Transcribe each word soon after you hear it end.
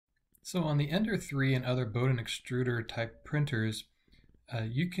So on the Ender 3 and other bowden extruder type printers,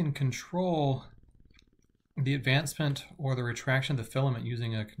 you can control the advancement or the retraction of the filament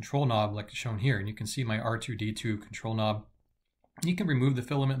using a control knob like shown here. And you can see my R2-D2 control knob. You can remove the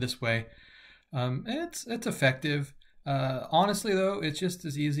filament this way. It's effective. Honestly though, it's just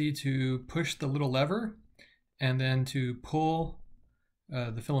as easy to push the little lever and then to pull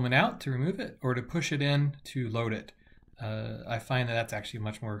the filament out to remove it, or to push it in to load it. I find that that's actually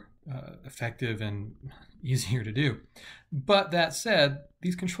much more effective and easier to do. But that said,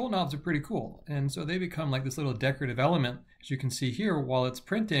 these control knobs are pretty cool, and so they become like this little decorative element. As you can see here, while it's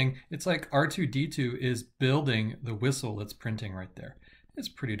printing, it's like R2-D2 is building the whistle that's printing right there. It's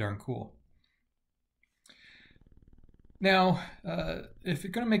pretty darn cool. Now, if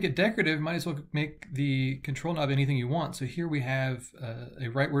you're going to make it decorative, might as well make the control knob anything you want. So here we have a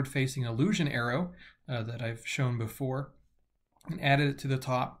rightward-facing illusion arrow that I've shown before, and added it to the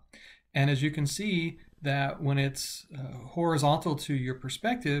top. And as you can see, that when it's horizontal to your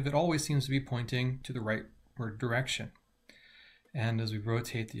perspective, it always seems to be pointing to the rightward direction. And as we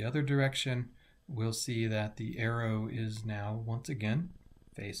rotate the other direction, we'll see that the arrow is now once again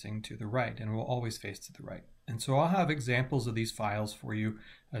facing to the right, and will always face to the right. And so I'll have examples of these files for you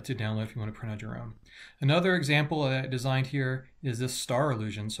to download if you want to print out your own. Another example that I designed here is this star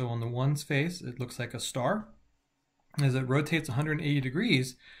illusion. So on the one's face, it looks like a star. As it rotates 180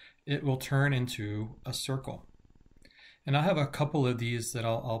 degrees, it will turn into a circle. And I'll have a couple of these that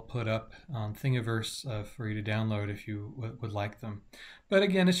I'll put up on Thingiverse for you to download if you would like them. But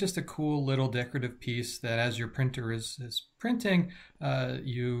again, it's just a cool little decorative piece that as your printer is printing,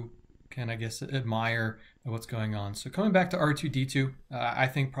 you can, I guess, admire what's going on. So coming back to R2-D2, I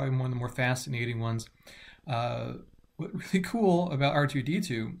think probably one of the more fascinating ones. What's really cool about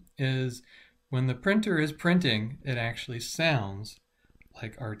R2-D2 is when the printer is printing, it actually sounds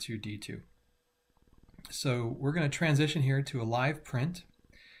like R2-D2. So we're going to transition here to a live print,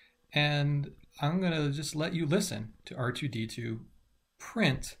 and I'm going to just let you listen to R2-D2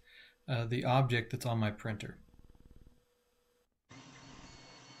 print the object that's on my printer.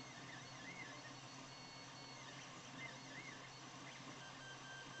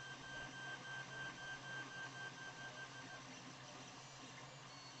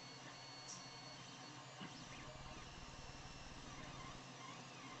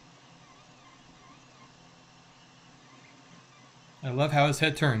 I love how his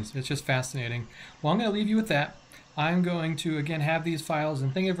head turns. It's just fascinating. Well, I'm going to leave you with that. I'm going to, again, have these files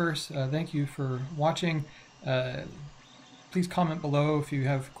in Thingiverse. Thank you for watching. Please comment below if you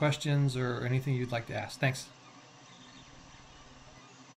have questions or anything you'd like to ask. Thanks.